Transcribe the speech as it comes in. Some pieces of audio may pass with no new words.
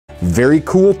Very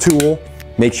cool tool.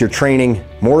 Makes your training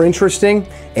more interesting,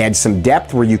 adds some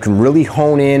depth where you can really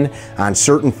hone in on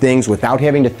certain things without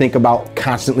having to think about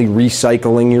constantly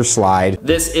recycling your slide.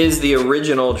 This is the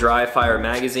original DryFire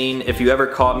magazine. If you ever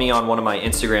caught me on one of my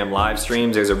Instagram live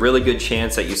streams, there's a really good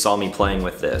chance that you saw me playing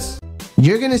with this.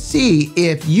 You're gonna see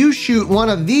if you shoot one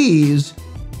of these,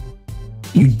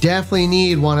 you definitely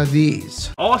need one of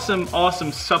these. Awesome,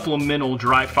 awesome supplemental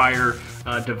dry fire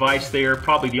device there.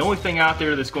 Probably the only thing out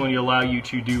there that's going to allow you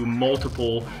to do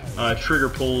multiple trigger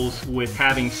pulls with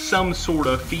having some sort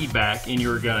of feedback in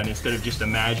your gun instead of just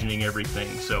imagining everything.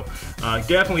 So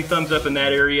definitely thumbs up in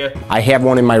that area. I have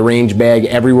one in my range bag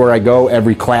everywhere I go.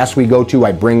 Every class we go to,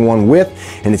 I bring one with.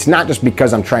 And it's not just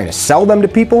because I'm trying to sell them to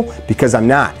people, because I'm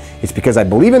not. It's because I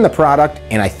believe in the product,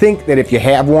 and I think that if you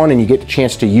have one and you get the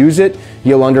chance to use it,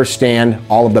 you'll understand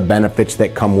all of the benefits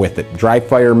that come with it.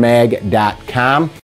 DryFireMag.com.